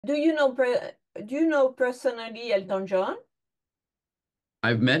Do you know do you know personally Elton John?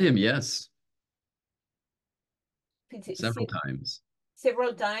 I've met him, yes, several Se- times.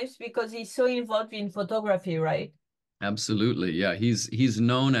 Several times because he's so involved in photography, right? Absolutely. Yeah, he's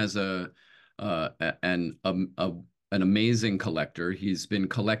known as an amazing collector. He's been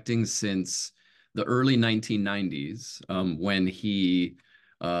collecting since the early 1990s, when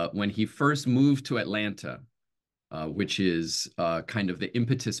he first moved to Atlanta, which is kind of the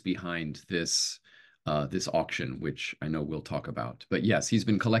impetus behind this auction, which I know we'll talk about. But yes, he's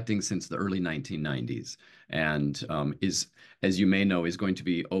been collecting since the early 1990s, and as you may know, is going to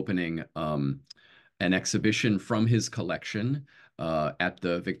be opening an exhibition from his collection at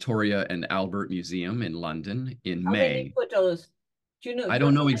the Victoria and Albert Museum in London in How many May. photos? Do you know? I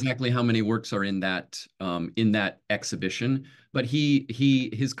don't know exactly how many works are in that exhibition, but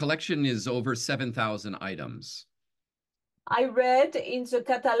his collection is over 7,000 items. I read in the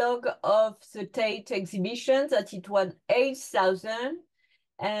catalog of the Tate exhibition that it was 8,000,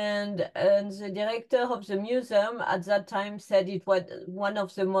 and the director of the museum at that time said it was one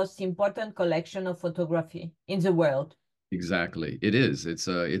of the most important collection of photography in the world. Exactly. It is. It's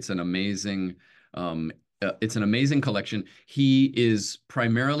an amazing collection. He is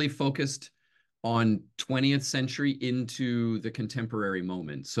primarily focused on 20th century into the contemporary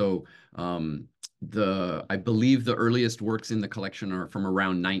moment. So I believe the earliest works in the collection are from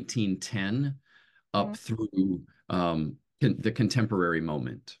around 1910 up Mm. through the contemporary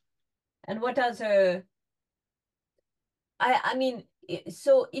moment. And what are the, I mean,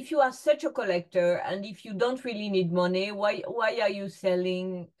 so if you are such a collector and if you don't really need money, why are you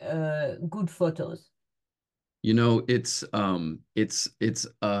selling good photos? You know, it's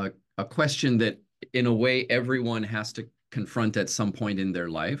a question that in a way everyone has to confront at some point in their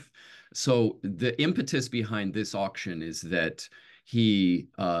life. So the impetus behind this auction is that he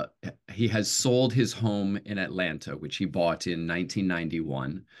uh, he has sold his home in Atlanta, which he bought in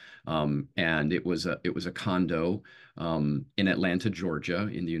 1991, and it was a condo in Atlanta, Georgia,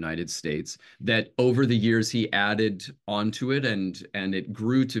 in the United States. That over the years he added onto it, and it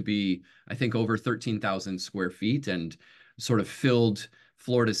grew to be, I think, over 13,000 square feet, and sort of filled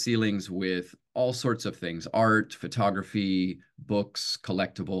floor to ceilings with all sorts of things: art, photography, books,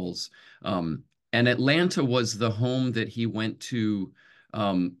 collectibles. And Atlanta was the home that he went to.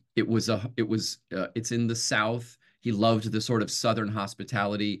 It's in the South. He loved the sort of Southern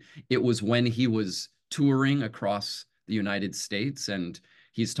hospitality. It was when he was touring across the United States, and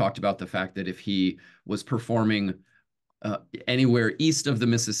he's talked about the fact that if he was performing anywhere east of the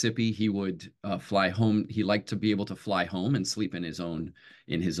Mississippi, he would fly home. He liked to be able to fly home and sleep in his own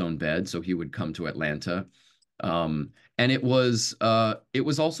bed, so he would come to Atlanta. And it was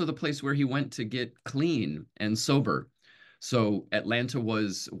also the place where he went to get clean and sober. So Atlanta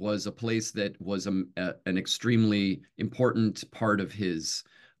was a place that was an extremely important part of his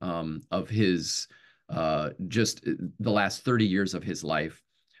just the last 30 years of his life.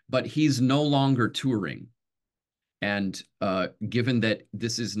 But he's no longer touring. And given that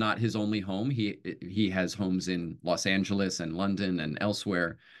this is not his only home, he has homes in Los Angeles and London and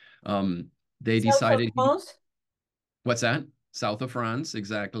elsewhere. They South of decided France? what's that? South of France,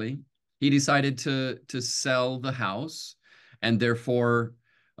 exactly. He decided to sell the house, and therefore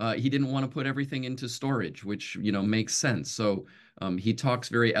he didn't want to put everything into storage, which makes sense. So he talks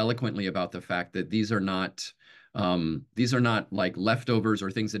very eloquently about the fact that these are not like leftovers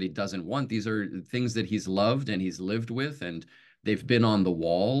or things that he doesn't want. These are things that he's loved and he's lived with, and they've been on the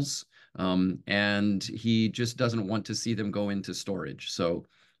walls. And he just doesn't want to see them go into storage. So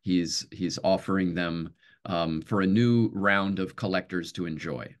he's offering them for a new round of collectors to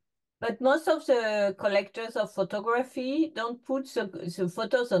enjoy. But most of the collectors of photography don't put the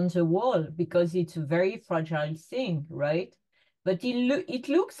photos on the wall because it's a very fragile thing, right? But it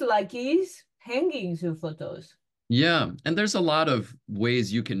looks like he's hanging the photos. Yeah, and there's a lot of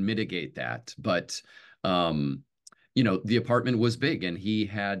ways you can mitigate that, but um, the apartment was big, and he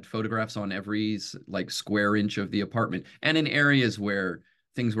had photographs on every like square inch of the apartment, and in areas where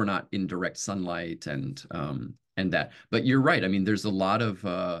things were not in direct sunlight and that. But you're right. I mean, there's a lot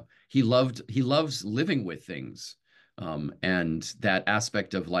of he loves living with things. And that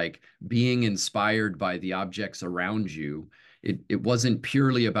aspect of like being inspired by the objects around you, it wasn't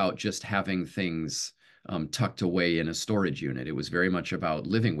purely about just having things tucked away in a storage unit. It was very much about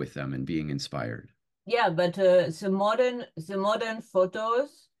living with them and being inspired. Yeah, but the modern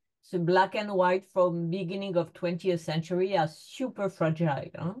photos, the black and white from beginning of 20th century are super fragile,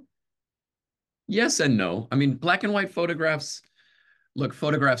 huh? Yes and no. I mean, black and white photographs, look,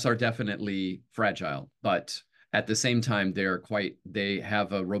 photographs are definitely fragile, but at the same time, they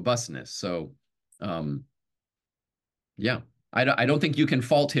have a robustness. So, yeah, I don't think you can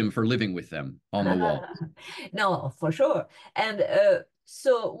fault him for living with them on the wall. No, for sure. And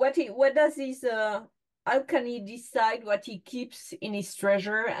so what does his how can he decide what he keeps in his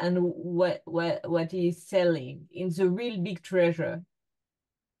treasure and what he's selling in the real big treasure?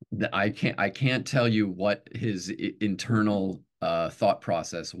 I can't tell you what his internal thought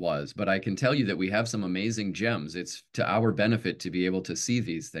process was, but I can tell you that we have some amazing gems. It's to our benefit to be able to see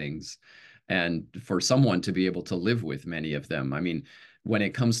these things and for someone to be able to live with many of them. I mean, when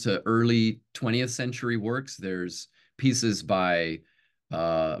it comes to early 20th century works, there's pieces by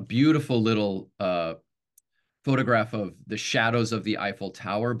beautiful little photograph of the shadows of the Eiffel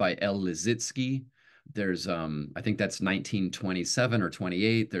Tower by L. Lissitzky. There's, I think that's 1927 or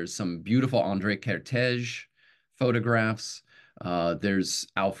 28. There's some beautiful André Kertész photographs. There's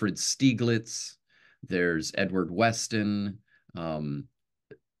Alfred Stieglitz. There's Edward Weston. What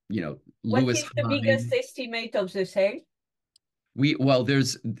Lewis is the biggest Hine. estimate of the sale? Well,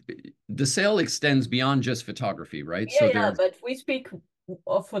 the sale extends beyond just photography, right? So Yeah, but we speak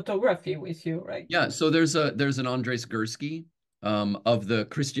of photography with you, right? yeah, so there's an Andres Gursky of the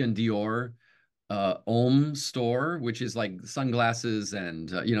Christian Dior Ohm store, which is like sunglasses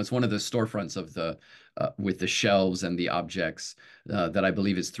and it's one of the storefronts of the with the shelves and the objects that I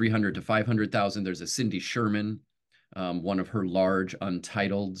believe is 300 to 500,000. There's a Cindy Sherman, one of her large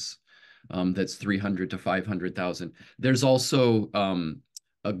untitled's that's 300 to 500,000. There's also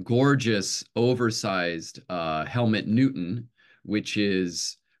a gorgeous oversized Helmut Newton, which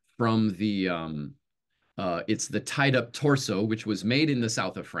is from the it's the tied up torso, which was made in the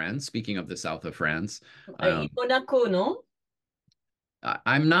south of France. Speaking of the south of France, In Monaco, no?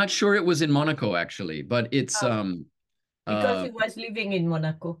 I'm not sure it was in Monaco actually, but it's Oh, because uh, he was living in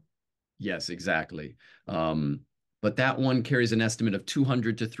Monaco. yes, exactly. But that one carries an estimate of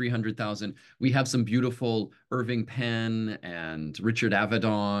 200 to 300,000. We have some beautiful Irving Penn and Richard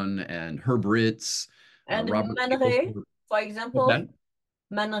Avedon and Herb Ritz, And Robert Man Ray, Mapplethorpe. for What's that? example,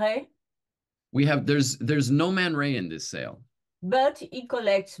 Man Ray, We have there's no Man Ray in this sale. but he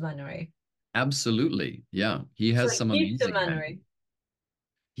collects Man Ray. Absolutely. Yeah. He So has he some keeps the amazing Man men. Ray.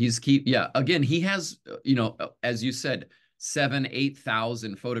 Yeah, again, he has, as you said,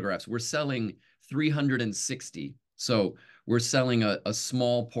 8,000 photographs. We're selling 360. So we're selling a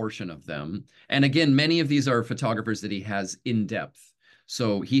small portion of them. And again, many of these are photographers that he has in depth.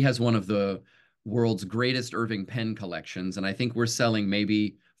 So he has one of the world's greatest Irving Penn collections. And I think we're selling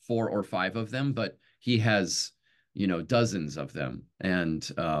maybe 4 or 5 of them, but he has, dozens of them. And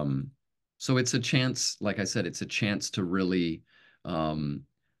so it's a chance, like I said, it's a chance to really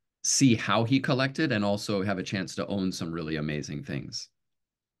see how he collected and also have a chance to own some really amazing things.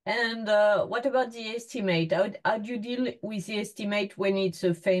 And what about the estimate? How do you deal with the estimate when it's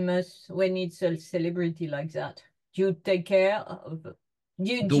when it's a celebrity like that? Do you take care of,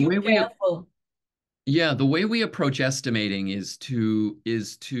 The do you way we care for? Yeah, the way we approach estimating is to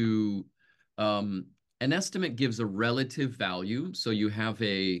an estimate gives a relative value. So you have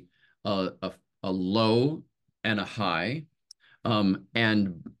a a, a low and a high.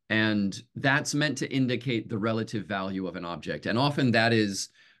 And that's meant to indicate the relative value of an object. And often that is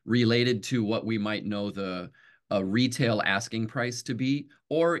related to what we might know the retail asking price to be,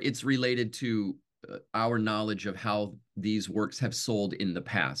 or it's related to our knowledge of how these works have sold in the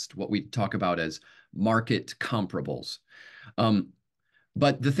past, what we talk about as market comparables. Um,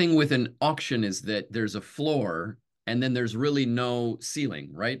 but the thing with an auction is that there's a floor and then there's really no ceiling,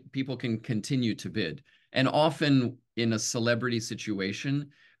 right? People can continue to bid. And often in a celebrity situation,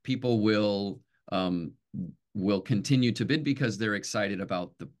 people will continue to bid because they're excited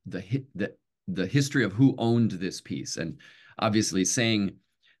about the history of who owned this piece. And obviously saying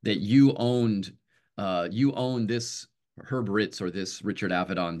that you own this Herb Ritz or this Richard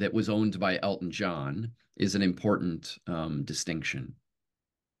Avedon that was owned by Elton John is an important distinction.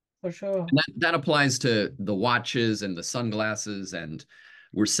 For sure. And that applies to the watches and the sunglasses. And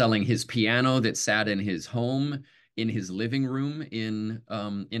we're selling his piano that sat in his home, in his living room in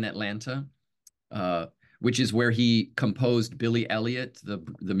Atlanta, uh, which is where he composed Billy Elliot, the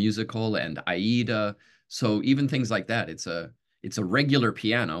musical, and Aida. So even things like that, it's a regular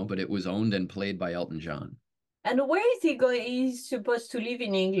piano, but it was owned and played by Elton John. And where is he going? He's supposed to live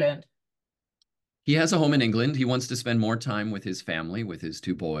in England. He has a home in England. He wants to spend more time with his family, with his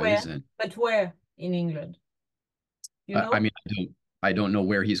 2 boys, Where? and But where in England? You I know? mean, I don't know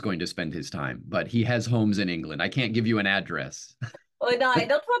where he's going to spend his time, but he has homes in England. I can't give you an address. Oh, no, I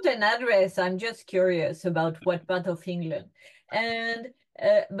don't want an address. I'm just curious about what part of England. And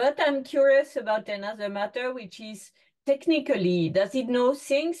But I'm curious about another matter, which is technically, does it know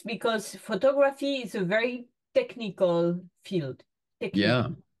things? Because photography is a very technical field, Yeah.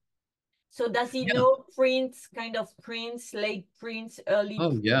 technically. So does it Yeah. know prints, kind of prints, late prints, early Oh,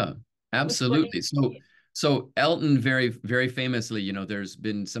 prints? yeah. Which one Absolutely. is So Elton very famously, there's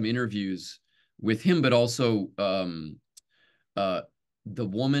been some interviews with him, but also uh, the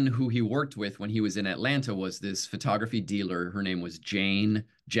woman who he worked with when he was in Atlanta was this photography dealer. Her name was Jane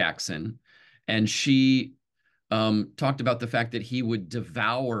Jackson, and she talked about the fact that he would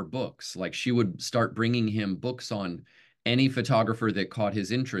devour books. Like she would start bringing him books on any photographer that caught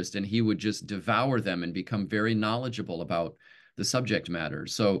his interest, and he would just devour them and become very knowledgeable about the subject matter.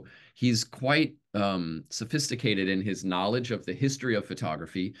 So he's quite sophisticated in his knowledge of the history of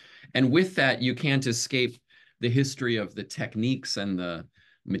photography. And with that, you can't escape the history of the techniques and the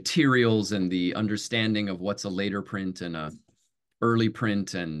materials and the understanding of what's a later print and a early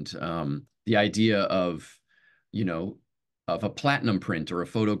print, and the idea of, you know, of a platinum print or a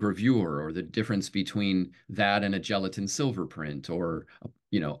photogravure, or the difference between that and a gelatin silver print, or,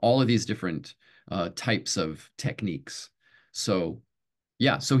 all of these different types of techniques. So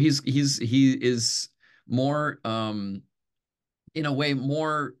yeah, so he is more in a way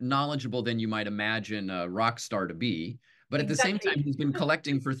more knowledgeable than you might imagine a rock star to be. But at the same time, exactly? he's been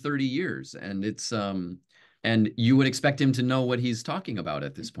collecting for 30 years, and and you would expect him to know what he's talking about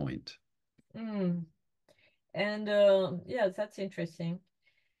at this point. Mm. And yeah, that's interesting.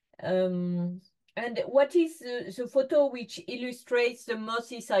 And what is the photo which illustrates the most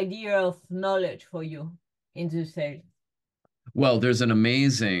this idea of knowledge for you in the sale? Well, there's an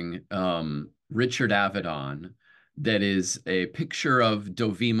amazing Richard Avedon that is a picture of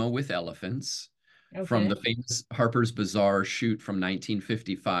Dovima with elephants from Okay. the famous Harper's Bazaar shoot from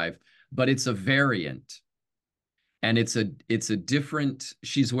 1955, but it's a variant. And it's a different,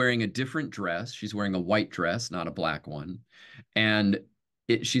 she's wearing a different dress. She's wearing a white dress, not a black one. And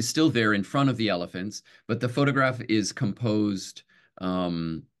she's still there in front of the elephants, but the photograph is composed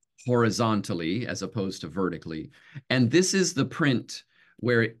um, horizontally as opposed to vertically. And this is the print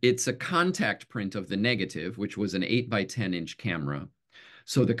where it's a contact print of the negative, which was an 8 by 10 inch camera.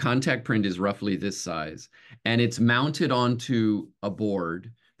 So the contact print is roughly this size, and it's mounted onto a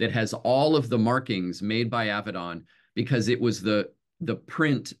board that has all of the markings made by Avedon, because it was the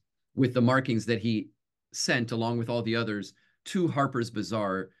print with the markings that he sent along with all the others to Harper's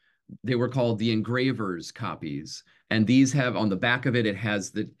Bazaar. They were called the engraver's copies. And these have on the back of it, it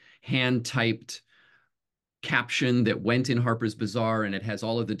has the hand typed caption that went in Harper's Bazaar, and it has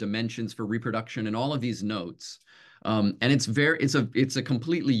all of the dimensions for reproduction and all of these notes. And it's a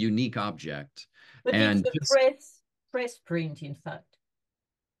completely unique object. But it's And a just press print, in fact.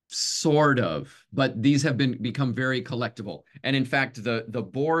 sort of, but these have become very collectible. And in fact, the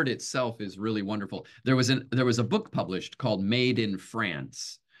board itself is really wonderful. There was a book published called Made in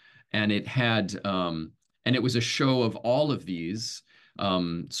France, and it was a show of all of these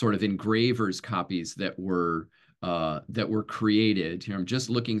sort of engravers copies that were created. Here, I'm just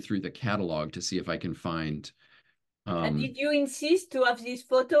looking through the catalog to see if I can find. And Um, did you insist to have this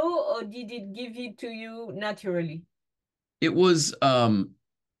photo, or did it give it to you naturally? it was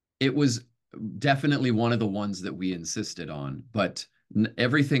it was definitely one of the ones that we insisted on, but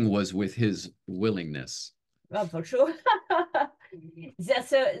everything was with his willingness. Oh, for sure.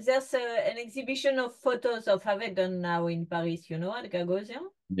 There's an exhibition of photos of Avedon now in Paris, at Gagosian.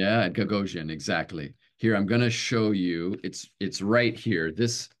 Yeah, at Gagosian, exactly. Here, I'm going to show you. It's right here.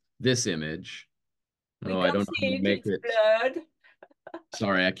 This image. We Oh, I can't don't know how see to it, make it's it. blurred.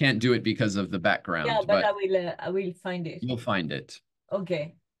 Sorry, I can't do it because of the Yeah, background, but but I will find it. you'll find it.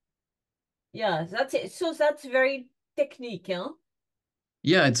 Okay. Yeah, that's it. So that's very technique, huh?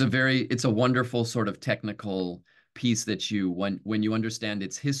 Yeah, it's a wonderful sort of technical piece that when you understand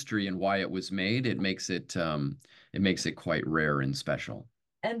its history and why it was made, it makes it quite rare and special.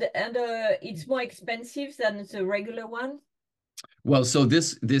 And it's more expensive than the regular one. Well, so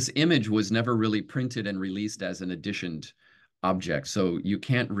this image was never really printed and released as an editioned object. So you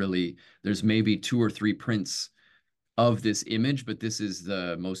can't really, there's maybe 2 or 3 prints of this image, but this is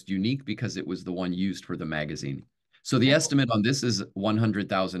the most unique because it was the one used for the magazine. So the Oh. estimate on this is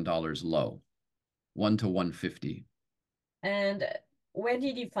 $100,000 low, 1 to 150. And where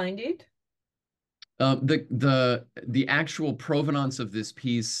did he find it? The actual provenance of this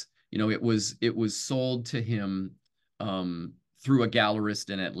piece, it was sold to him through a gallerist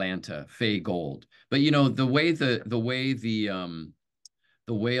in Atlanta, Fay Gold. But the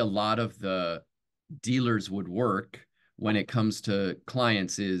way a lot of the dealers would work when it comes to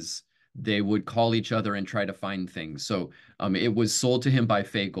clients is they would call each other and try to find things. So it was sold to him by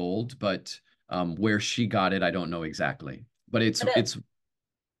Faye Gold, but where she got it, I don't know exactly. But it's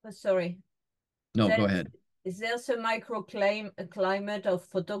sorry. no, go ahead. Is there a climate of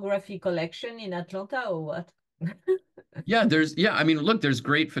photography collection in Atlanta or what? Yeah, I mean, look, there's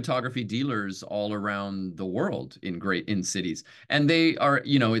great photography dealers all around the world in cities. And they are,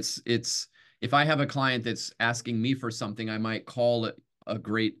 it's if I have a client that's asking me for something, I might call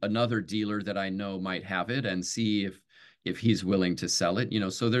another dealer that I know might have it and see if he's willing to sell it,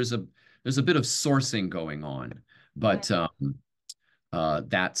 so there's a bit of sourcing going on. But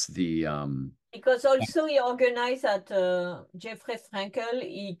that's the because also he organized at Jeffrey Frankel,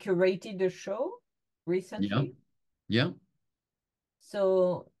 he curated the show recently. Yeah.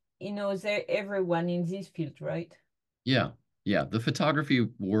 So he knows everyone in this field, right? Yeah. The photography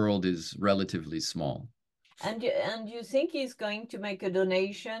world is relatively small. And you think he's going to make a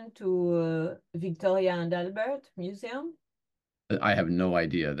donation to Victoria and Albert Museum? I have no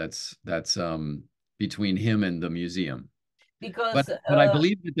idea. That's between him and the museum. Because but I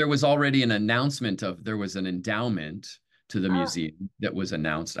believe that there was already an announcement there was an endowment to the museum that was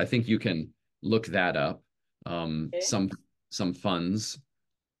announced. I think you can look that up. Okay. Some funds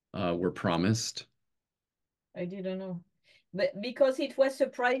were promised. I didn't know. But because it was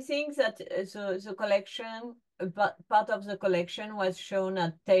surprising that the collection, part of the collection was shown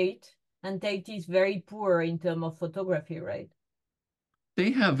at Tate, and Tate is very poor in terms of photography, right? They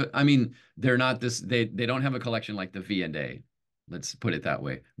have, I mean, they're not this, they don't have a collection like the V&A. Let's put it that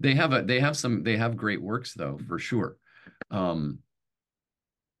way. They have great works though, for sure.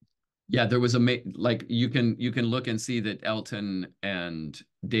 Yeah, there was like you can look and see that Elton and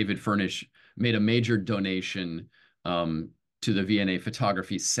David Furnish made a major donation to the V&A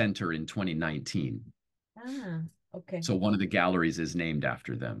Photography Center in 2019. Okay. So one of the galleries is named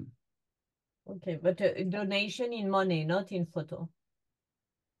after them. Okay, but a donation in money, not in photo.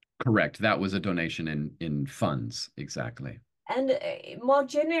 Correct. That was a donation in funds, exactly. And more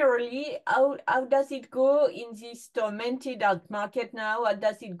generally, how does it go in this tormented art market now? How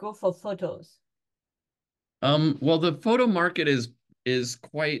does it go for photos? Well, the photo market is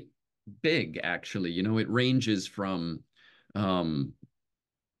quite big, actually. It ranges from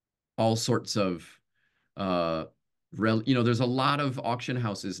all sorts of there's a lot of auction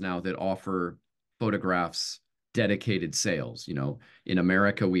houses now that offer photographs dedicated sales. In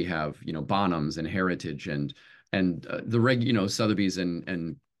America we have Bonhams and Heritage and the Sotheby's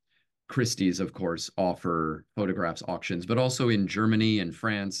and Christie's, of course, offer photographs auctions, but also in Germany and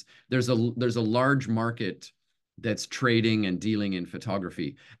France there's a large market that's trading and dealing in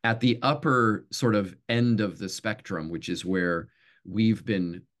photography. At the upper sort of end of the spectrum, which is where we've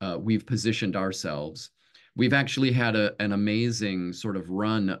positioned ourselves, we've actually had an amazing sort of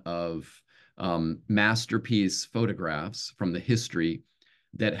run of masterpiece photographs from the history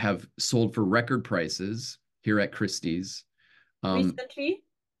that have sold for record prices here at Christie's. Recently?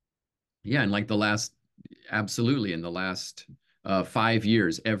 Yeah, in the last 5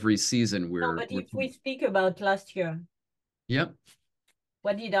 years, every season No, but if we speak about last year. Yep.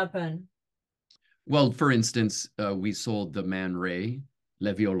 What did happen? Well, for instance, we sold the Man Ray,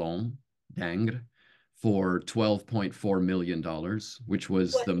 Le Violon d'Ingres, for $12.4 million, which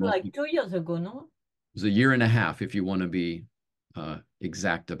was like 2 years ago, no? It was a year and a half, if you want to be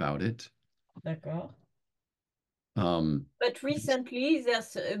exact about it. D'accord. But recently,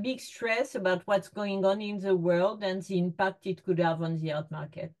 there's a big stress about what's going on in the world and the impact it could have on the art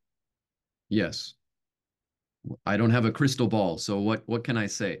market. Yes. I don't have a crystal ball, so what can I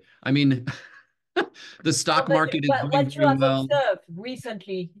say? I mean, the stock market is doing what you have observed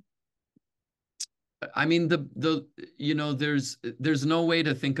recently. I mean, there's no way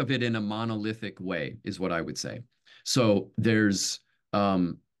to think of it in a monolithic way, is what I would say. So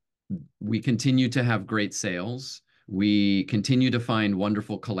we continue to have great sales. We continue to find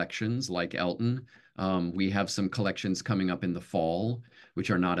wonderful collections like Elton. We have some collections coming up in the fall, which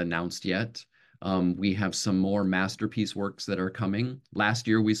are not announced yet. We have some more masterpiece works that are coming. Last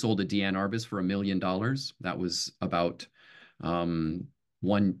year, we sold a Diane Arbus for $1 million. That was about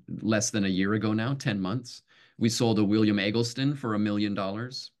less than a year ago now, 10 months. We sold a William Eggleston for $1 million.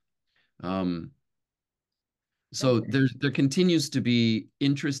 So there continues to be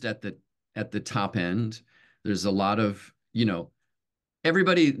interest at the top end. There's a lot of,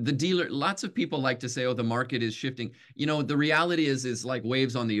 lots of people like to say, oh, the market is shifting. The reality is like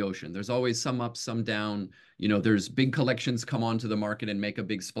waves on the ocean. There's always some up, some down. There's big collections come onto the market and make a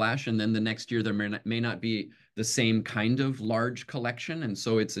big splash. And then the next year, there may not be the same kind of large collection. And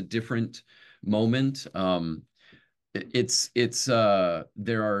so it's a different moment.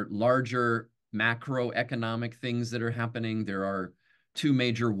 there are larger macroeconomic things that are happening. There are two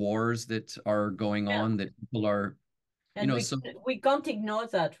major wars that are going Yeah. on that people are, you And know, so we can't ignore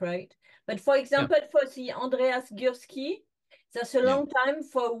that, right? But for yeah, example, for the Andreas Gursky, that's a yeah, long time.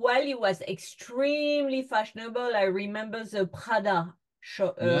 For a while, it was extremely fashionable. I remember the Prada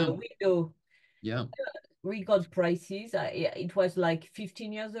yeah, window yeah, record prices. Yeah, it was like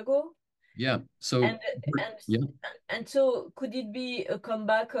 15 years ago. yeah. So And and yeah, and so could it be a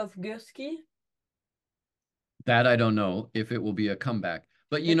comeback of Gursky? that I don't know if it will be a comeback.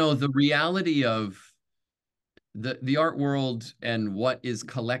 But you know, the reality of the art world and what is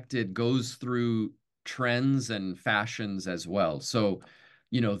collected goes through trends and fashions as well. So,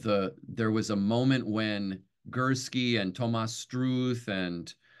 you know, there was a moment when Gursky and Thomas Struth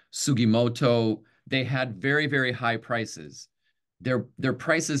and Sugimoto, they had very, very high prices. Their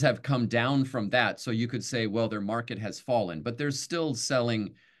prices have come down from that. So you could say, well, their market has fallen, but they're still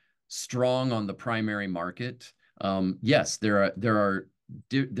selling strong on the primary market. Yes, there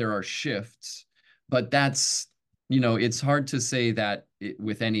are shifts, but that's, you know, it's hard to say that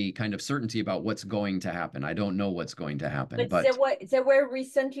with any kind of certainty about what's going to happen. I don't know what's going to happen, But but there were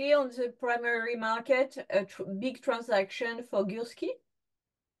recently on the primary market a big transaction for Gursky.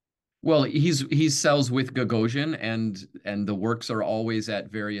 well, he sells with Gagosian, and the works are always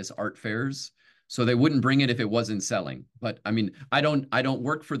at various art fairs. So they wouldn't bring it if it wasn't selling. But I mean, I don't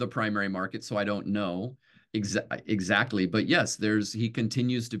work for the primary market, so I don't know exactly. But yes, he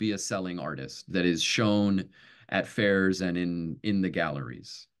continues to be a selling artist that is shown at fairs and in the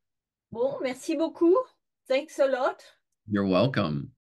galleries. Bon, merci beaucoup. Thanks a lot. You're welcome.